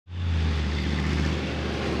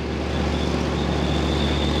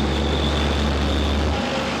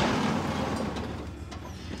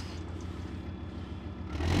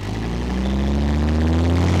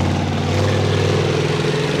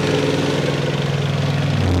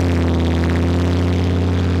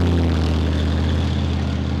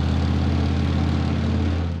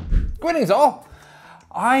Greetings all!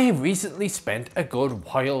 I recently spent a good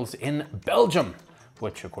whiles in Belgium,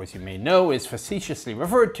 which of course you may know is facetiously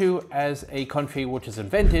referred to as a country which is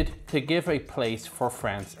invented to give a place for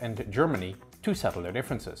France and Germany to settle their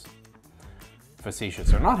differences.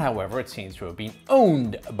 Facetious or not, however, it seems to have been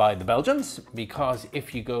owned by the Belgians, because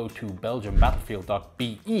if you go to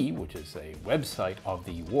belgiumbattlefield.be, which is a website of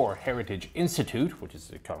the War Heritage Institute, which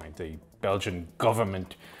is kind of the Belgian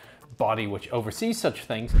government body which oversees such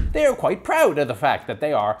things, they are quite proud of the fact that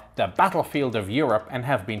they are the battlefield of Europe and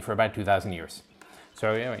have been for about 2,000 years.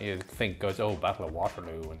 So you think goes, oh, Battle of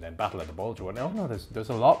Waterloo and then Battle of the Bulge. Well, no, there's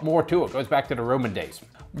a lot more to it. It goes back to the Roman days.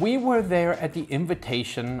 We were there at the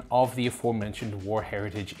invitation of the aforementioned War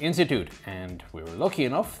Heritage Institute, and we were lucky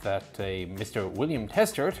enough that Mr William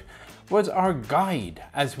Testaert was our guide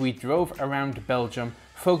as we drove around Belgium,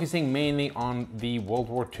 focusing mainly on the World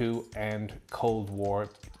War II and Cold War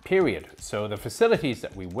period. So the facilities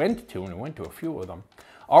that we went to, and we went to a few of them,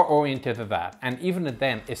 are oriented to that, and even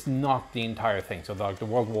then it's not the entire thing. So like the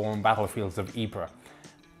World War I battlefields of Ypres,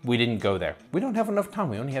 we didn't go there. We don't have enough time,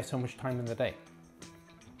 we only have so much time in the day.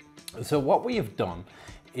 So what we have done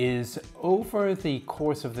is, over the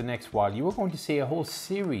course of the next while, you are going to see a whole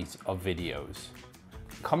series of videos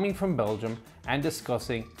coming from Belgium and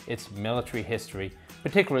discussing its military history,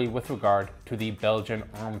 particularly with regard to the Belgian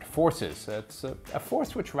Armed Forces. It's a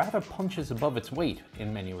force which rather punches above its weight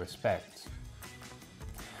in many respects.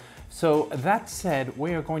 So that said,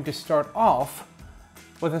 we are going to start off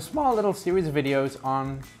with a small little series of videos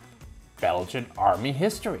on Belgian army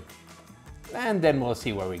history, and then we'll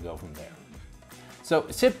see where we go from there. So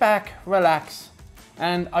sit back, relax,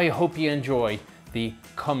 and I hope you enjoy the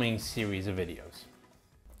coming series of videos.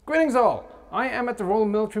 Greetings all! I am at the Royal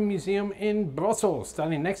Military Museum in Brussels.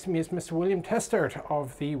 Standing next to me is Mr William Testaert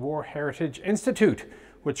of the War Heritage Institute,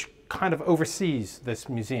 which kind of oversees this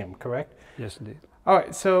museum, correct? Yes, indeed. All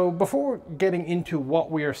right, so before getting into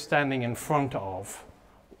what we are standing in front of,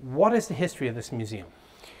 what is the history of this museum?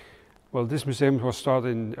 Well, this museum was started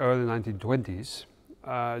in the early 1920s.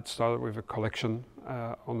 It started with a collection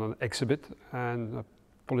on an exhibit, and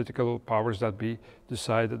political powers that be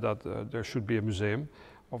decided that there should be a museum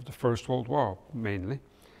of the First World War, mainly.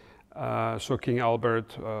 So King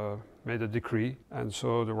Albert made a decree, and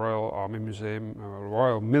so the Royal Army Museum,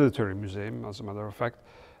 Royal Military Museum, as a matter of fact,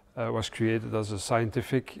 was created as a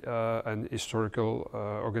scientific and historical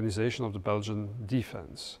organization of the Belgian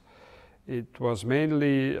defense. It was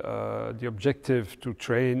mainly the objective to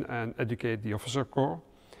train and educate the officer corps,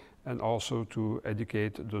 and also to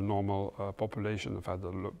educate the normal population, in fact,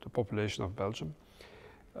 the population of Belgium.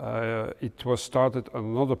 It was started at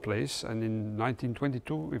another place, and in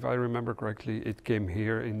 1922, if I remember correctly, it came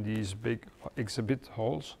here in these big exhibit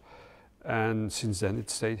halls, and since then it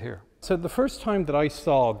stayed here. So the first time that I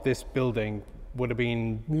saw this building would have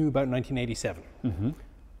been about 1987. Mm-hmm.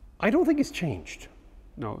 I don't think it's changed.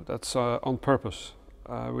 No, that's on purpose.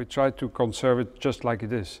 We tried to conserve it just like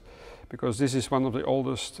it is, because this is one of the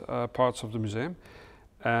oldest parts of the museum,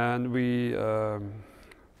 and we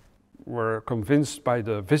were convinced by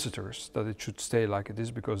the visitors that it should stay like it is,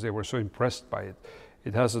 because they were so impressed by it.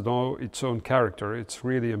 It has its own character. It's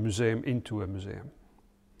really a museum into a museum.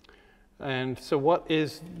 And so what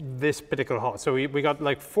is this particular hall? So we got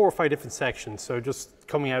like 4 or 5 different sections. So just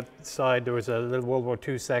coming outside, there was a little World War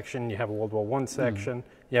II section, you have a World War I section,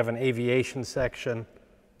 you have an aviation section.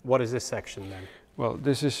 What is this section then? Well,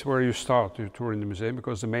 this is where you start your tour in the museum,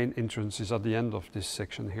 because the main entrance is at the end of this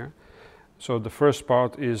section here. So the first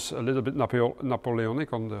part is a little bit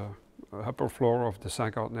Napoleonic on the upper floor of the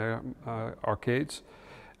Saint-Quentin arcades.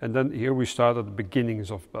 And then here we start at the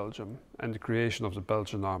beginnings of Belgium and the creation of the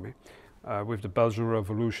Belgian army. With the Belgian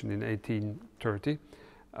Revolution in 1830,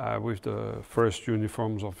 with the first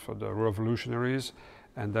uniforms of the revolutionaries,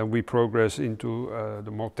 and then we progress into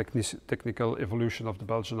the more technical evolution of the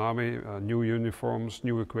Belgian army, new uniforms,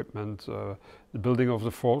 new equipment, the building of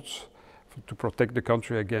the forts to protect the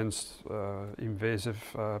country against invasive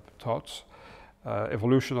thoughts,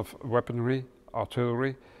 evolution of weaponry,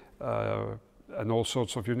 artillery, and all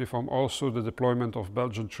sorts of uniform. Also the deployment of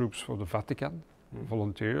Belgian troops for the Vatican,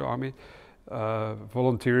 volunteer army.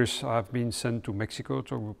 Volunteers have been sent to Mexico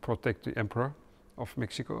to protect the Emperor of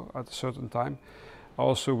Mexico at a certain time.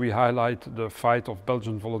 Also, we highlight the fight of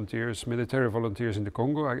Belgian volunteers, military volunteers in the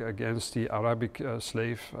Congo against the Arabic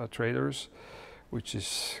slave traders, which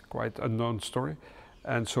is quite an unknown story.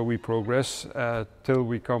 And so we progress till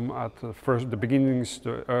we come at the beginnings,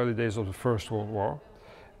 the early days of the First World War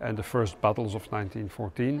and the first battles of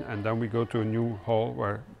 1914, and then we go to a new hall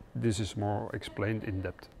where this is more explained in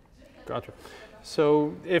depth. Gotcha.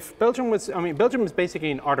 So if Belgium was, I mean, Belgium is basically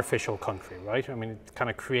an artificial country, right? I mean, it kind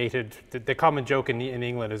of created, the common joke in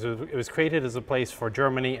England is it was created as a place for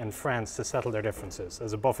Germany and France to settle their differences,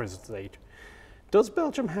 as a buffer state. Does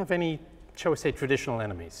Belgium have any, shall we say, traditional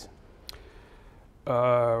enemies?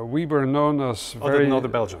 We were known as other than other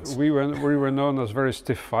Belgians. We were known as very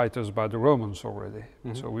stiff fighters by the Romans already.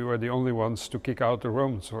 So we were the only ones to kick out the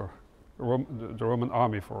Romans or the Roman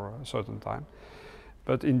army for a certain time.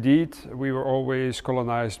 But indeed, we were always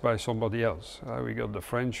colonized by somebody else. We got the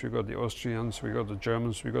French, we got the Austrians, we got the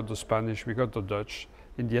Germans, we got the Spanish, we got the Dutch.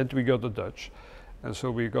 In the end, we got the Dutch. And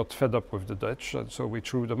so we got fed up with the Dutch, and so we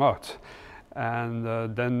threw them out. And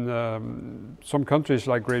then some countries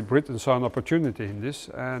like Great Britain saw an opportunity in this,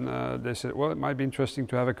 and they said, well, it might be interesting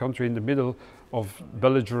to have a country in the middle of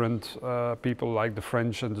belligerent people like the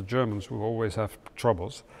French and the Germans, who always have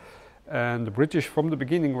troubles. And the British from the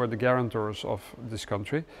beginning were the guarantors of this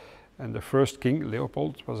country. And the first king,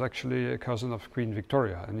 Leopold, was actually a cousin of Queen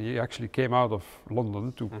Victoria, and he actually came out of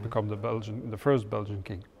London to become the first Belgian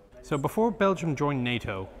king. So before Belgium joined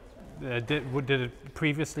NATO, did it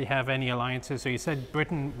previously have any alliances? So you said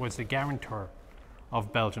Britain was the guarantor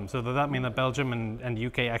of Belgium. So does that mean that Belgium and the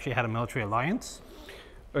UK actually had a military alliance?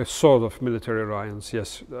 A sort of military alliance,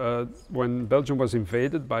 yes. When Belgium was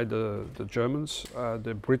invaded by the Germans,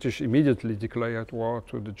 the British immediately declared war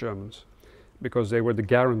to the Germans because they were the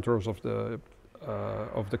guarantors of the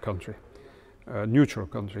country, neutral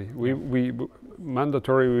country. We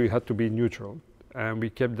had to be neutral. And we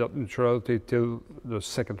kept that neutrality till the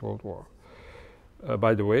Second World War.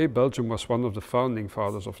 By the way, Belgium was one of the founding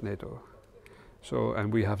fathers of NATO. So,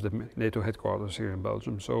 and we have the NATO headquarters here in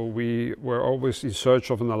Belgium. So we were always in search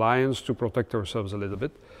of an alliance to protect ourselves a little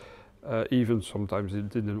bit. Even sometimes it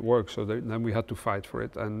didn't work, so then we had to fight for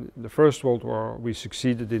it. And in the First World War, we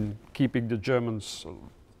succeeded in keeping the Germans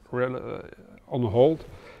on hold,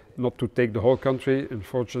 not to take the whole country.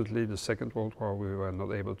 Unfortunately, the Second World War, we were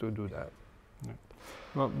not able to do that.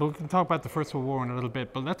 Well, we can talk about the First World War in a little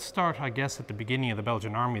bit, but let's start, I guess, at the beginning of the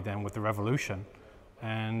Belgian army then with the revolution.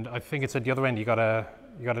 And I think it's at the other end. You got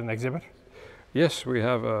an exhibit? Yes, we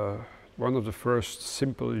have one of the first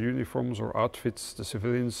simple uniforms or outfits the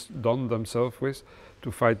civilians donned themselves with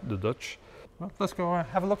to fight the Dutch. Well, let's go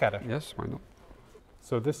have a look at it. Yes, why not?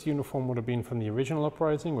 So this uniform would have been from the original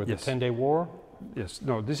uprising with yes. the 10-day war? Yes,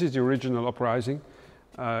 no, this is the original uprising.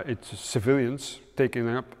 It's civilians taking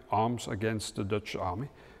up arms against the Dutch army,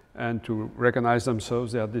 and to recognize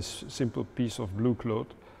themselves they had this simple piece of blue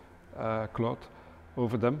cloth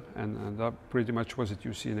over them, and that pretty much was it.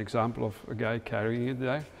 You see an example of a guy carrying it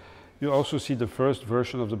there. You also see the first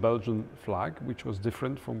version of the Belgian flag, which was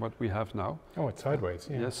different from what we have now. Oh, it's sideways,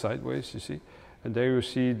 yeah. Yes, sideways, you see. And there you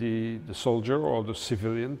see the soldier or the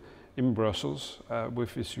civilian in Brussels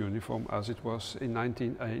with his uniform as it was in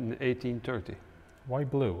 1830. Why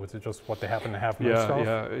blue? Was it just what they happened to have most of?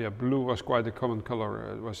 Yeah. Blue was quite a common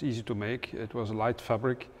color. It was easy to make. It was a light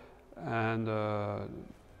fabric, and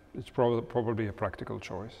it's probably a practical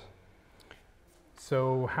choice.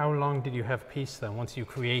 So how long did you have peace then? Once you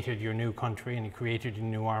created your new country and you created your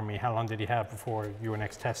new army, how long did you have before you were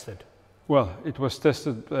next tested? Well, it was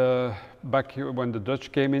tested back when the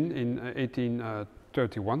Dutch came in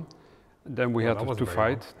 1831. Then we had to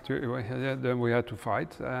fight. Then we had to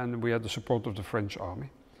fight, and we had the support of the French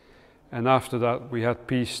army. And after that, we had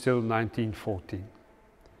peace till 1914.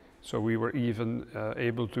 So we were even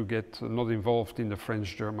able to get not involved in the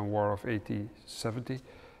French-German War of 1870.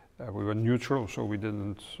 We were neutral, so we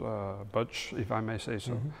didn't budge, if I may say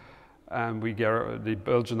so. And the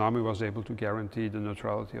Belgian army was able to guarantee the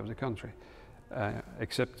neutrality of the country.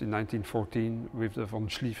 Except in 1914 with the von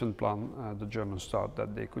Schlieffen plan, the Germans thought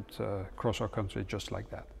that they could cross our country just like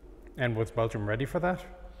that. And was Belgium ready for that?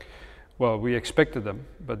 Well, we expected them,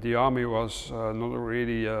 but the army was not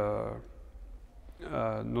really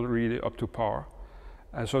up to par.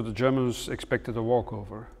 And so the Germans expected a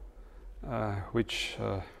walkover, which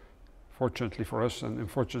fortunately for us and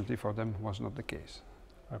unfortunately for them was not the case.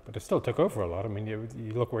 But it still took over a lot. I mean, you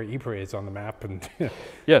look where Ypres is on the map, and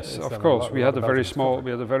yes, of course, we had a very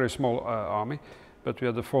small army, but we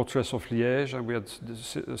had the fortress of Liège, and we had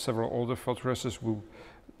several other fortresses who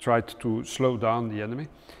tried to slow down the enemy.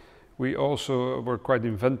 We also were quite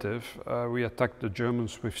inventive. We attacked the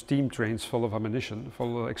Germans with steam trains full of ammunition,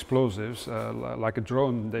 full of explosives, like a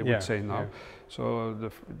drone, they would say now. Yeah. So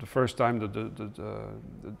the first time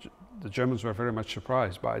the Germans were very much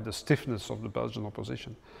surprised by the stiffness of the Belgian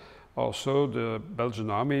opposition. Also, the Belgian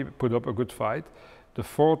army put up a good fight. The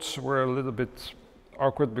forts were a little bit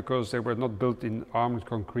awkward because they were not built in armed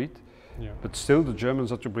concrete, but still the Germans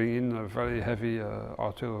had to bring in a very heavy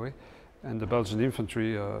artillery. and the Belgian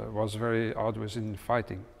infantry was very arduous in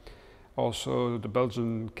fighting. Also, the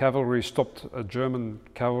Belgian cavalry stopped a German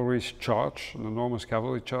cavalry charge, an enormous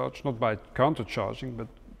cavalry charge, not by counter-charging, but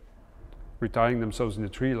retiring themselves in the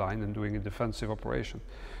tree line and doing a defensive operation.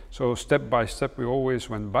 So step by step we always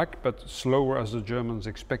went back, but slower as the Germans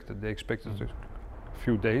expected. They expected a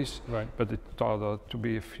few days, Right. but it turned out to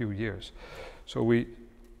be a few years. So we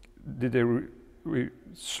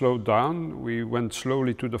slowed down. We went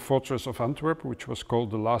slowly to the fortress of Antwerp, which was called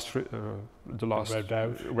the last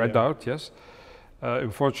redoubt. Yes.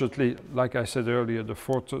 Unfortunately, like I said earlier, the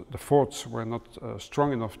forts were not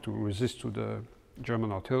strong enough to resist to the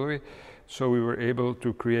German artillery, so we were able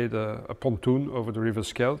to create a pontoon over the River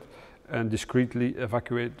Scheldt and discreetly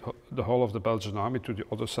evacuate the whole of the Belgian army to the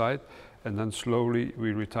other side, and then slowly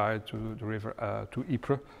we retired to the river, to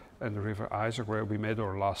Ypres and the River Isère, where we made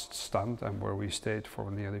our last stand and where we stayed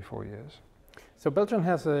for nearly 4 years. So Belgium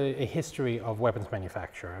has a history of weapons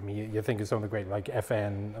manufacture. I mean, you think of some of the great, like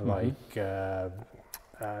FN, like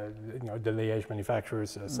you know, the Liège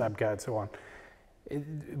manufacturers, Sabca, and so on.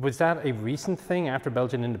 Was that a recent thing after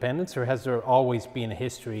Belgian independence, or has there always been a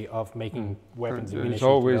history of making weapons and munitions? There's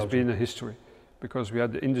always been a history, because we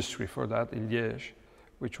had the industry for that in Liège,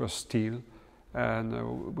 which was steel,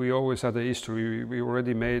 and we always had a history. We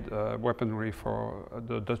already made weaponry for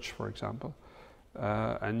the Dutch, for example,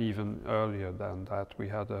 and even earlier than that we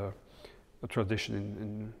had a tradition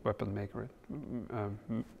in weapon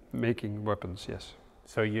making weapons, yes.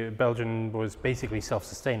 So Belgium was basically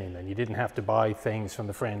self-sustaining then? You didn't have to buy things from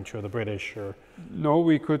the French or the British? Or no,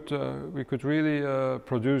 we could really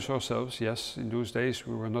produce ourselves, yes. In those days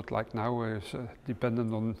we were not like now, we're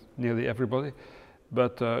dependent on nearly everybody,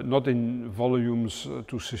 but not in volumes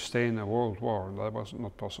to sustain a world war. That was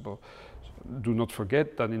not possible. Do not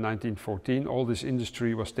forget that in 1914 all this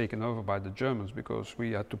industry was taken over by the Germans because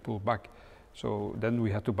we had to pull back. So then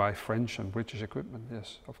we had to buy French and British equipment,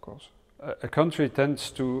 yes, of course. A country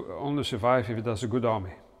tends to only survive if it has a good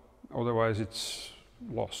army, otherwise it's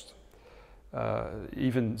lost.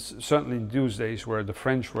 Even certainly in those days where the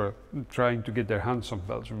French were trying to get their hands on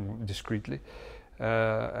Belgium discreetly,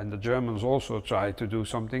 and the Germans also tried to do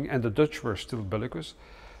something, and the Dutch were still bellicose.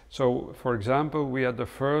 So, for example, we had the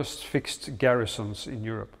first fixed garrisons in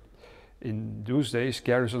Europe. In those days,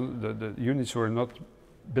 the units were not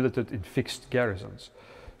billeted in fixed garrisons.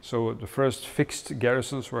 So the first fixed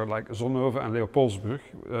garrisons were like Zonhoven and Leopoldsburg,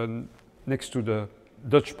 next to the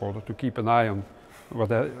Dutch border, to keep an eye on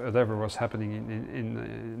whatever was happening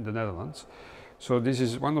in the Netherlands. So this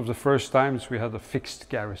is one of the first times we had a fixed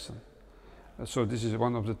garrison. So this is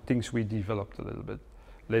one of the things we developed a little bit.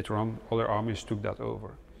 Later on, other armies took that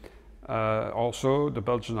over. Also, the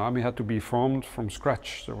Belgian army had to be formed from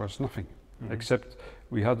scratch. There was nothing, except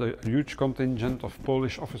we had a huge contingent of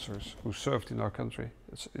Polish officers who served in our country,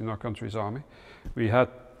 in our country's army. We had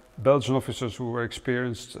Belgian officers who were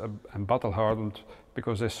experienced and battle-hardened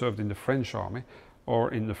because they served in the French army,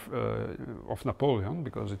 or in the of Napoleon,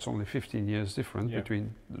 because it's only 15 years different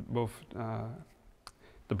between both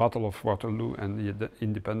the Battle of Waterloo and the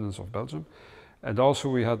independence of Belgium. And also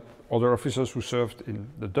we had other officers who served in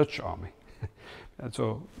the Dutch army. And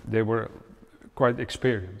so they were quite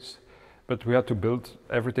experienced. But we had to build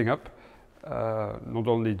everything up, not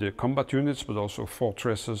only the combat units, but also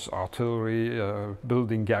fortresses, artillery,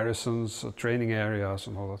 building garrisons, training areas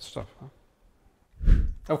and all that stuff.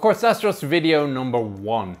 Of course, that's just video number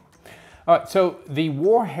 1. Alright, so the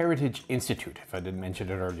War Heritage Institute, if I didn't mention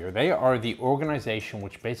it earlier, they are the organization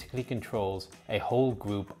which basically controls a whole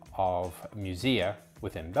group of musea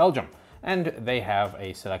within Belgium. And they have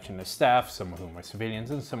a selection of staff, some of whom are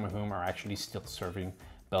civilians and some of whom are actually still serving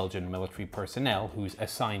Belgian military personnel whose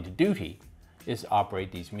assigned duty is to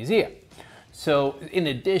operate these musea. So in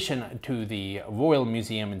addition to the Royal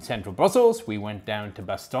Museum in central Brussels, we went down to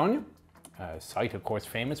Bastogne, a site of course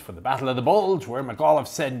famous for the Battle of the Bulge, where McAuliffe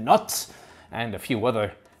said nuts, and a few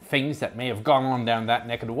other things that may have gone on down that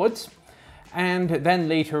neck of the woods. And then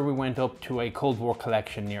later we went up to a Cold War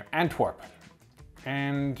collection near Antwerp.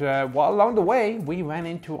 And while along the way, we ran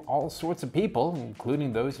into all sorts of people,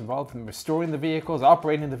 including those involved in restoring the vehicles,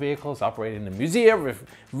 operating the musea,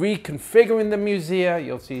 reconfiguring the musea.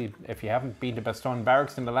 You'll see, if you haven't been to Bastogne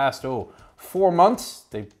Barracks in the last 4 months,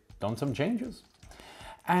 they've done some changes.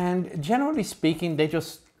 And generally speaking, they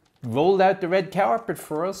just rolled out the red carpet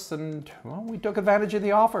for us, and well, we took advantage of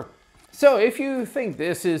the offer. So if you think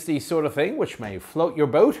this is the sort of thing which may float your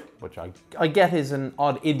boat, which I get is an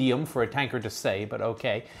odd idiom for a tanker to say, but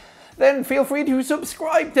okay, then feel free to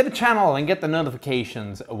subscribe to the channel and get the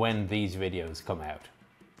notifications when these videos come out.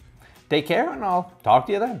 Take care, and I'll talk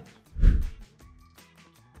to you then.